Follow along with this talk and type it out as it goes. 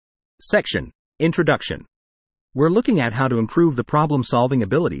Section: Introduction. We're looking at how to improve the problem-solving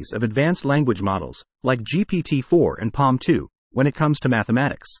abilities of advanced language models, like GPT-4 and PaLM-2, when it comes to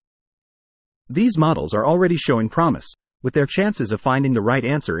mathematics. These models are already showing promise, with their chances of finding the right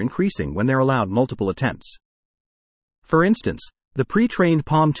answer increasing when they're allowed multiple attempts. For instance, the pre-trained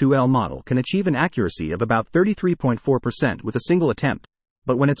PaLM-2L model can achieve an accuracy of about 33.4% with a single attempt,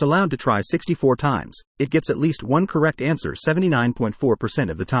 but when it's allowed to try 64 times, it gets at least one correct answer 79.4%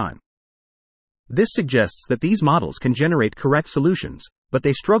 of the time. This suggests that these models can generate correct solutions, but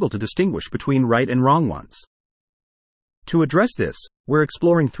they struggle to distinguish between right and wrong ones. To address this, we're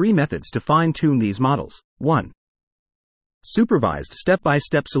exploring three methods to fine-tune these models. 1. Supervised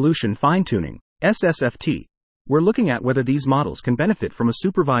Step-by-Step Solution Fine-Tuning, SSFT. We're looking at whether these models can benefit from a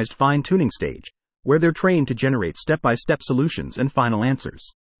supervised fine-tuning stage, where they're trained to generate step-by-step solutions and final answers.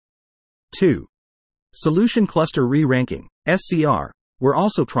 2. Solution Cluster Re-ranking, SCR. We're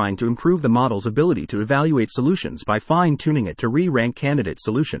also trying to improve the model's ability to evaluate solutions by fine-tuning it to re-rank candidate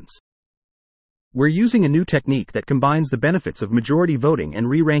solutions. We're using a new technique that combines the benefits of majority voting and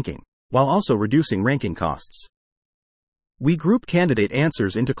re-ranking, while also reducing ranking costs. We group candidate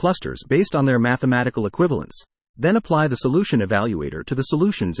answers into clusters based on their mathematical equivalence, then apply the solution evaluator to the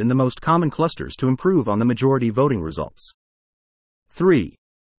solutions in the most common clusters to improve on the majority voting results. 3.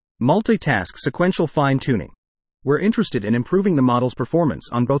 Multitask Sequential Fine-Tuning. We're interested in improving the model's performance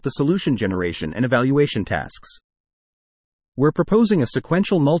on both the solution generation and evaluation tasks. We're proposing a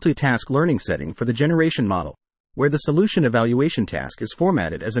sequential multitask learning setting for the generation model, where the solution evaluation task is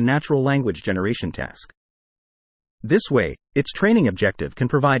formatted as a natural language generation task. This way, its training objective can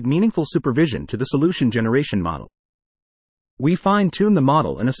provide meaningful supervision to the solution generation model. We fine-tune the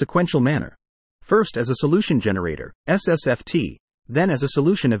model in a sequential manner, first as a solution generator, SSFT, then as a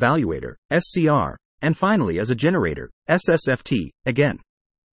solution evaluator, SCR, and finally as a generator, SSFT, again.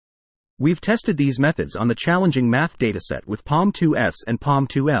 We've tested these methods on the challenging math dataset with PaLM-2S and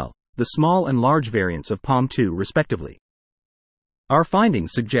PaLM-2L, the small and large variants of PaLM-2 respectively. Our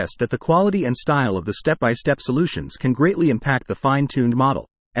findings suggest that the quality and style of the step-by-step solutions can greatly impact the fine-tuned model,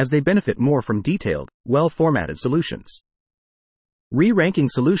 as they benefit more from detailed, well-formatted solutions. Re-ranking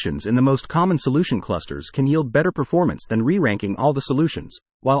solutions in the most common solution clusters can yield better performance than re-ranking all the solutions,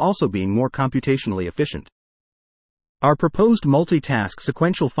 while also being more computationally efficient. Our proposed multitask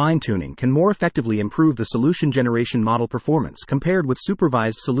sequential fine-tuning can more effectively improve the solution generation model performance compared with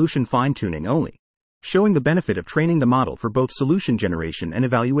supervised solution fine-tuning only, showing the benefit of training the model for both solution generation and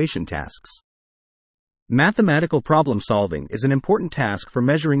evaluation tasks. Mathematical problem solving is an important task for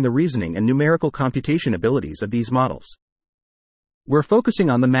measuring the reasoning and numerical computation abilities of these models. We're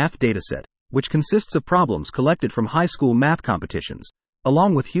focusing on the math dataset, which consists of problems collected from high school math competitions,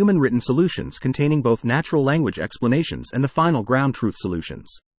 along with human-written solutions containing both natural language explanations and the final ground truth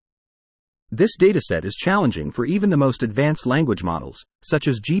solutions. This dataset is challenging for even the most advanced language models, such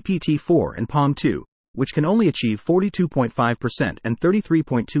as GPT-4 and PaLM-2, which can only achieve 42.5% and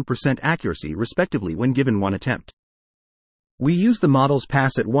 33.2% accuracy respectively when given one attempt. We use the model's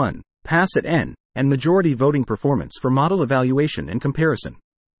pass at 1, pass at n, and majority voting performance for model evaluation and comparison.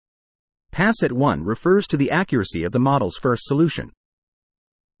 Pass at 1 refers to the accuracy of the model's first solution.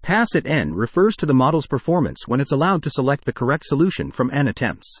 Pass at n refers to the model's performance when it's allowed to select the correct solution from n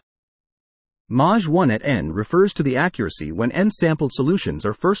attempts. Maj 1 at n refers to the accuracy when n sampled solutions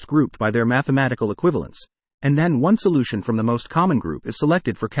are first grouped by their mathematical equivalence, and then one solution from the most common group is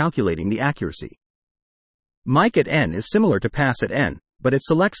selected for calculating the accuracy. Mic at n is similar to pass at n, but it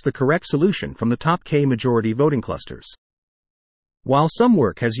selects the correct solution from the top k majority voting clusters. While some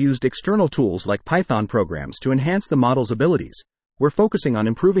work has used external tools like Python programs to enhance the model's abilities, we're focusing on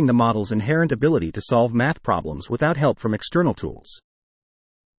improving the model's inherent ability to solve math problems without help from external tools.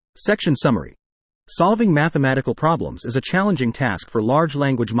 Section Summary. Solving mathematical problems is a challenging task for large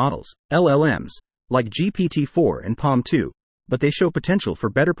language models, LLMs, like GPT-4 and PaLM-2, but they show potential for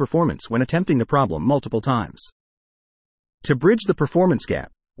better performance when attempting the problem multiple times. To bridge the performance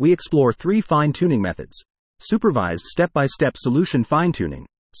gap, we explore three fine-tuning methods: supervised step-by-step solution fine-tuning,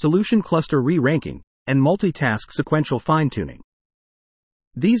 solution cluster re-ranking, and multitask sequential fine-tuning.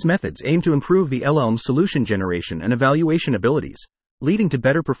 These methods aim to improve the LLM's solution generation and evaluation abilities, leading to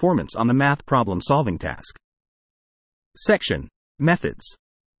better performance on the math problem-solving task. Section: Methods.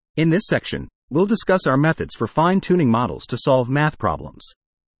 In this section, we'll discuss our methods for fine-tuning models to solve math problems.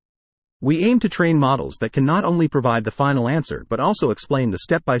 We aim to train models that can not only provide the final answer but also explain the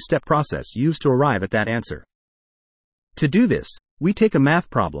step-by-step process used to arrive at that answer. To do this, we take a math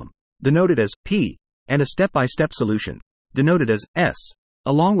problem, denoted as P, and a step-by-step solution, denoted as S,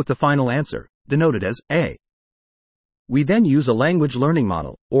 along with the final answer, denoted as A. We then use a language learning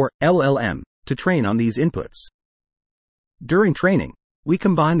model, or LLM, to train on these inputs. During training, we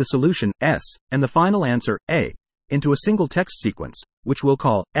combine the solution S and the final answer A into a single text sequence, which we'll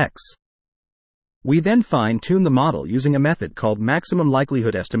call X. We then fine-tune the model using a method called maximum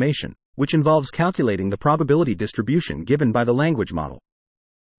likelihood estimation, which involves calculating the probability distribution given by the language model.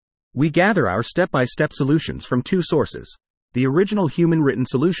 We gather our step-by-step solutions from two sources: the original human-written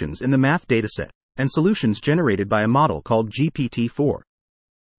solutions in the math dataset, and solutions generated by a model called GPT-4.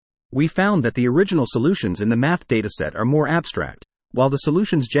 We found that the original solutions in the math dataset are more abstract, while the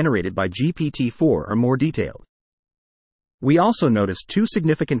solutions generated by GPT-4 are more detailed. We also noticed two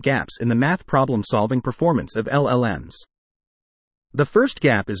significant gaps in the math problem-solving performance of LLMs. The first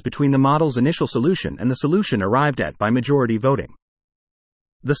gap is between the model's initial solution and the solution arrived at by majority voting.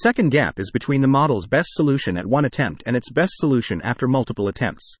 The second gap is between the model's best solution at one attempt and its best solution after multiple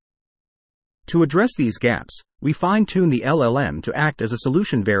attempts. To address these gaps, we fine-tune the LLM to act as a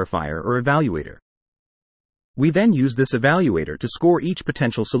solution verifier or evaluator. We then use this evaluator to score each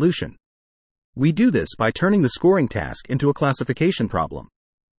potential solution. We do this by turning the scoring task into a classification problem.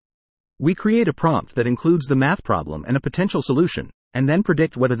 We create a prompt that includes the math problem and a potential solution, and then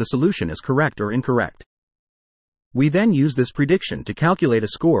predict whether the solution is correct or incorrect. We then use this prediction to calculate a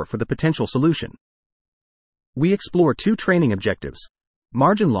score for the potential solution. We explore two training objectives: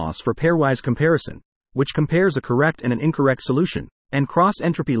 margin loss for pairwise comparison, which compares a correct and an incorrect solution, and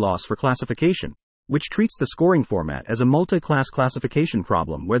cross-entropy loss for classification, which treats the scoring format as a multi-class classification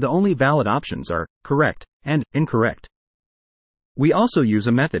problem where the only valid options are correct and incorrect. We also use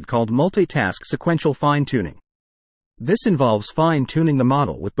a method called multitask sequential fine-tuning. This involves fine-tuning the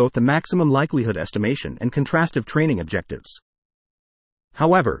model with both the maximum likelihood estimation and contrastive training objectives.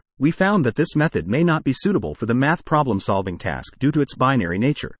 However, we found that this method may not be suitable for the math problem-solving task due to its binary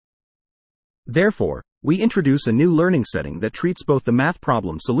nature. Therefore, we introduce a new learning setting that treats both the math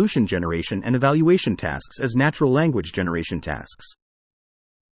problem solution generation and evaluation tasks as natural language generation tasks.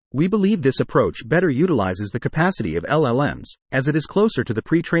 We believe this approach better utilizes the capacity of LLMs, as it is closer to the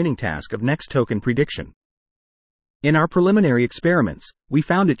pre-training task of next token prediction. In our preliminary experiments, we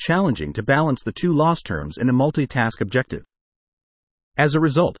found it challenging to balance the two loss terms in the multitask objective. As a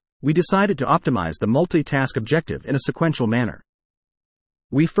result, we decided to optimize the multitask objective in a sequential manner.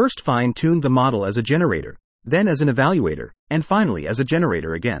 We first fine-tuned the model as a generator, then as an evaluator, and finally as a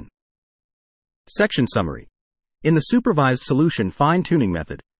generator again. Section summary. In the supervised solution fine-tuning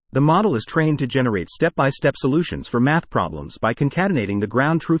method, the model is trained to generate step-by-step solutions for math problems by concatenating the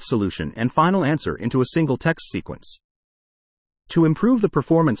ground truth solution and final answer into a single text sequence. To improve the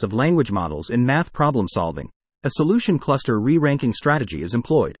performance of language models in math problem solving, a solution cluster re-ranking strategy is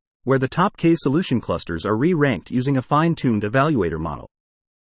employed, where the top K solution clusters are re-ranked using a fine-tuned evaluator model.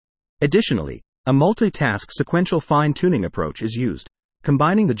 Additionally, a multitask sequential fine-tuning approach is used,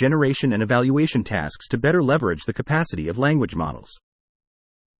 combining the generation and evaluation tasks to better leverage the capacity of language models.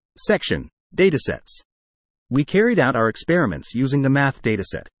 Section: Datasets. We carried out our experiments using the math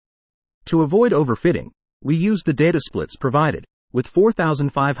dataset. To avoid overfitting, we used the data splits provided, with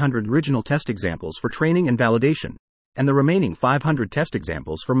 4,500 original test examples for training and validation, and the remaining 500 test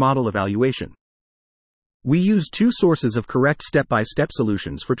examples for model evaluation. We used two sources of correct step-by-step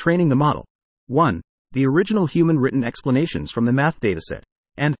solutions for training the model: 1. The original human-written explanations from the math dataset,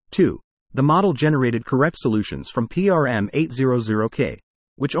 and 2. The model-generated correct solutions from PRM800K,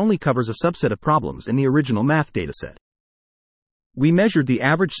 which only covers a subset of problems in the original math dataset. We measured the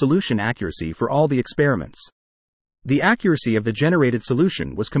average solution accuracy for all the experiments. The accuracy of the generated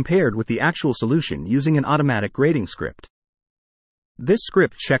solution was compared with the actual solution using an automatic grading script. This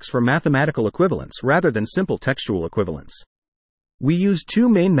script checks for mathematical equivalence rather than simple textual equivalence. We used two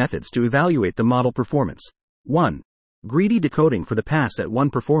main methods to evaluate the model performance: 1. Greedy decoding for the pass at 1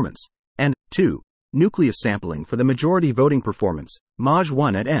 performance, and 2. Nucleus sampling for the majority voting performance,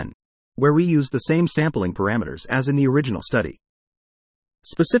 Maj1 at n, where we used the same sampling parameters as in the original study.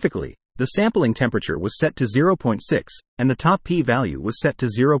 Specifically, the sampling temperature was set to 0.6, and the top p-value was set to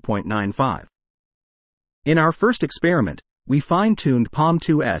 0.95. In our first experiment, we fine-tuned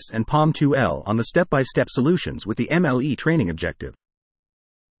POM2S and POM2L on the step-by-step solutions with the MLE training objective.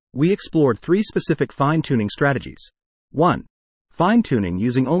 We explored 3 specific fine-tuning strategies. 1. Fine-tuning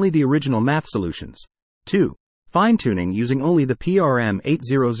using only the original math solutions. 2. Fine-tuning using only the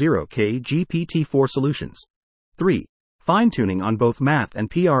PRM800K GPT-4 solutions. 3. Fine-tuning on both math and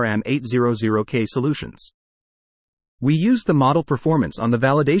PRM800K solutions. We used the model performance on the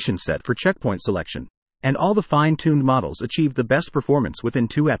validation set for checkpoint selection, and all the fine-tuned models achieved the best performance within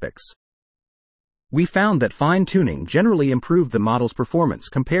 2 epochs. We found that fine-tuning generally improved the model's performance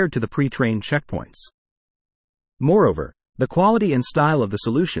compared to the pre-trained checkpoints. Moreover, the quality and style of the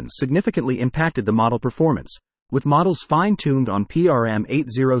solutions significantly impacted the model performance, with models fine-tuned on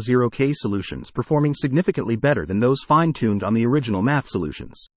PRM800K solutions performing significantly better than those fine-tuned on the original math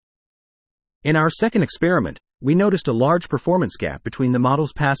solutions. In our second experiment, we noticed a large performance gap between the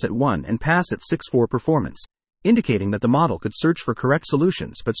model's PASSET-1 and PASSET-6 performance, indicating that the model could search for correct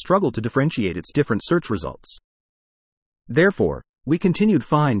solutions but struggled to differentiate its different search results. Therefore, we continued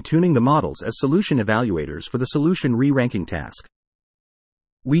fine-tuning the models as solution evaluators for the solution re-ranking task.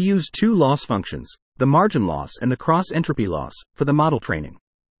 We used two loss functions, the margin loss and the cross-entropy loss, for the model training.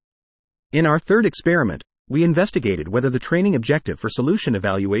 In our third experiment, we investigated whether the training objective for solution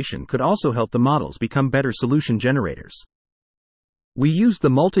evaluation could also help the models become better solution generators. We used the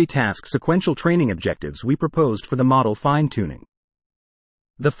multitask sequential training objectives we proposed for the model fine-tuning.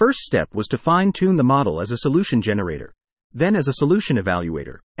 The first step was to fine-tune the model as a solution generator, then as a solution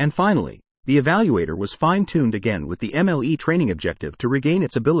evaluator, and finally, the evaluator was fine-tuned again with the MLE training objective to regain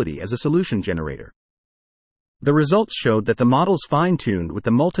its ability as a solution generator. The results showed that the models fine-tuned with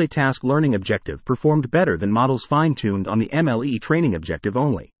the multitask learning objective performed better than models fine-tuned on the MLE training objective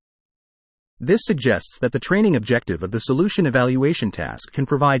only. This suggests that the training objective of the solution evaluation task can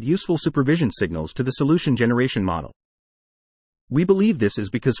provide useful supervision signals to the solution generation model. We believe this is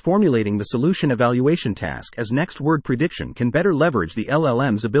because formulating the solution evaluation task as next word prediction can better leverage the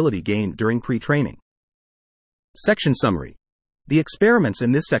LLM's ability gained during pre-training. Section Summary. The experiments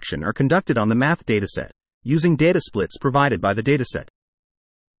in this section are conducted on the math dataset, using data splits provided by the dataset.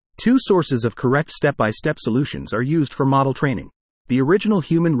 Two sources of correct step-by-step solutions are used for model training: the original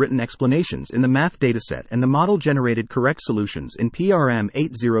human-written explanations in the math dataset and the model-generated correct solutions in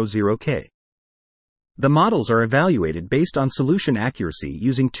PRM800K. The models are evaluated based on solution accuracy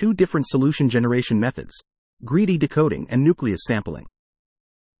using two different solution generation methods: greedy decoding and nucleus sampling.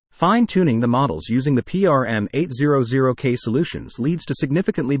 Fine-tuning the models using the PRM800K solutions leads to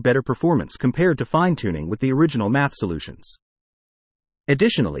significantly better performance compared to fine-tuning with the original math solutions.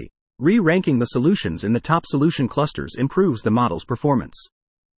 Additionally, re-ranking the solutions in the top solution clusters improves the model's performance.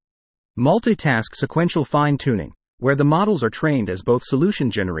 Multitask sequential fine-tuning, where the models are trained as both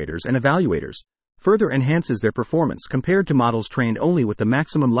solution generators and evaluators, further enhances their performance compared to models trained only with the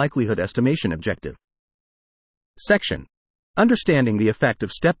maximum likelihood estimation objective. Section: Understanding the effect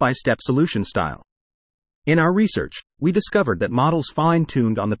of step-by-step solution style. In our research, we discovered that models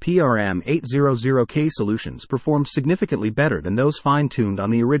fine-tuned on the PRM800K solutions performed significantly better than those fine-tuned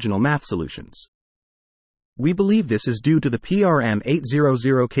on the original math solutions. We believe this is due to the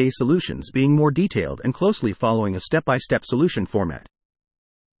PRM800K solutions being more detailed and closely following a step-by-step solution format.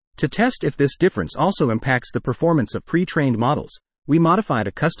 To test if this difference also impacts the performance of pre-trained models, we modified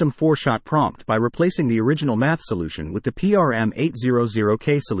a custom 4-shot prompt by replacing the original math solution with the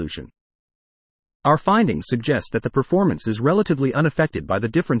PRM800K solution. Our findings suggest that the performance is relatively unaffected by the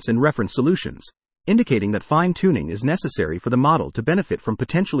difference in reference solutions, indicating that fine-tuning is necessary for the model to benefit from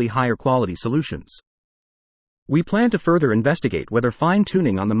potentially higher quality solutions. We plan to further investigate whether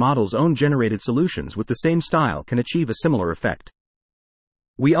fine-tuning on the model's own generated solutions with the same style can achieve a similar effect.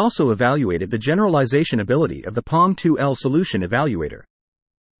 We also evaluated the generalization ability of the POM2L solution evaluator.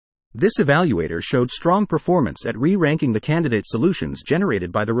 This evaluator showed strong performance at re-ranking the candidate solutions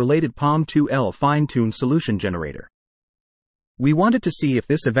generated by the related POM2L fine-tuned solution generator. We wanted to see if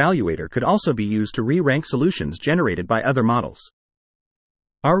this evaluator could also be used to re-rank solutions generated by other models.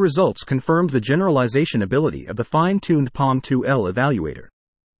 Our results confirmed the generalization ability of the fine-tuned POM2L evaluator.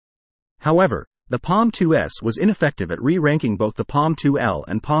 However, the POM2S was ineffective at re-ranking both the POM2L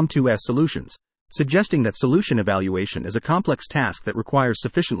and POM2S solutions, suggesting that solution evaluation is a complex task that requires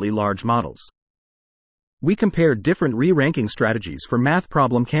sufficiently large models. We compared different re-ranking strategies for math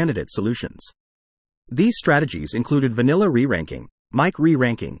problem candidate solutions. These strategies included vanilla re-ranking, Mike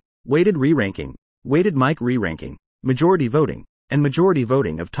re-ranking, weighted re-ranking, weighted Mike re-ranking, majority voting, and majority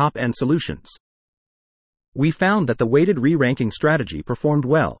voting of top-end solutions. We found that the weighted re-ranking strategy performed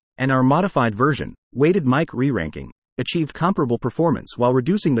well, and our modified version, weighted Mike re-ranking, achieved comparable performance while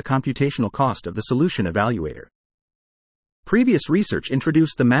reducing the computational cost of the solution evaluator. Previous research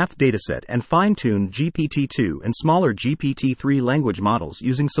introduced the math dataset and fine-tuned GPT-2 and smaller GPT-3 language models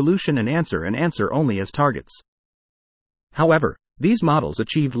using solution and answer only as targets. However, these models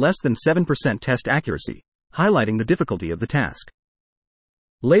achieved less than 7% test accuracy, highlighting the difficulty of the task.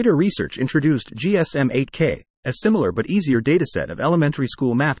 Later research introduced GSM-8K, a similar but easier dataset of elementary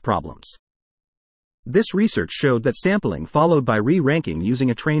school math problems. This research showed that sampling followed by re-ranking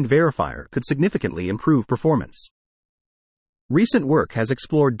using a trained verifier could significantly improve performance. Recent work has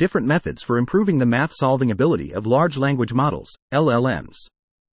explored different methods for improving the math solving ability of large language models, LLMs.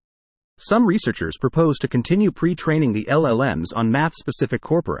 Some researchers propose to continue pre-training the LLMs on math-specific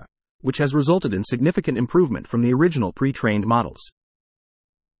corpora, which has resulted in significant improvement from the original pre-trained models.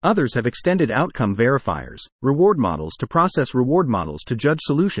 Others have extended outcome verifiers, reward models to process reward models to judge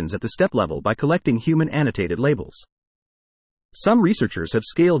solutions at the step level by collecting human annotated labels. Some researchers have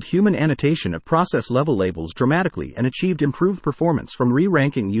scaled human annotation of process-level labels dramatically and achieved improved performance from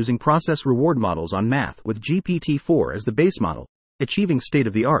re-ranking using process reward models on math with GPT-4 as the base model, achieving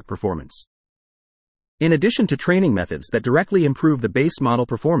state-of-the-art performance. In addition to training methods that directly improve the base model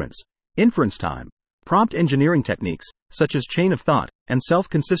performance, inference time, prompt engineering techniques, such as chain of thought, and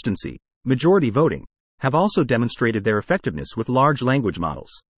self-consistency, majority voting, have also demonstrated their effectiveness with large language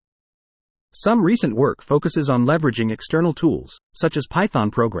models. Some recent work focuses on leveraging external tools, such as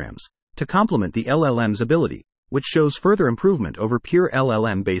Python programs, to complement the LLM's ability, which shows further improvement over pure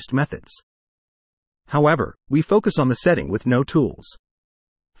LLM-based methods. However, we focus on the setting with no tools.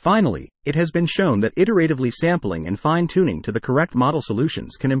 Finally, it has been shown that iteratively sampling and fine-tuning to the correct model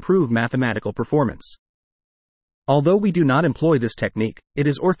solutions can improve mathematical performance. Although we do not employ this technique, it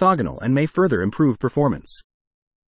is orthogonal and may further improve performance.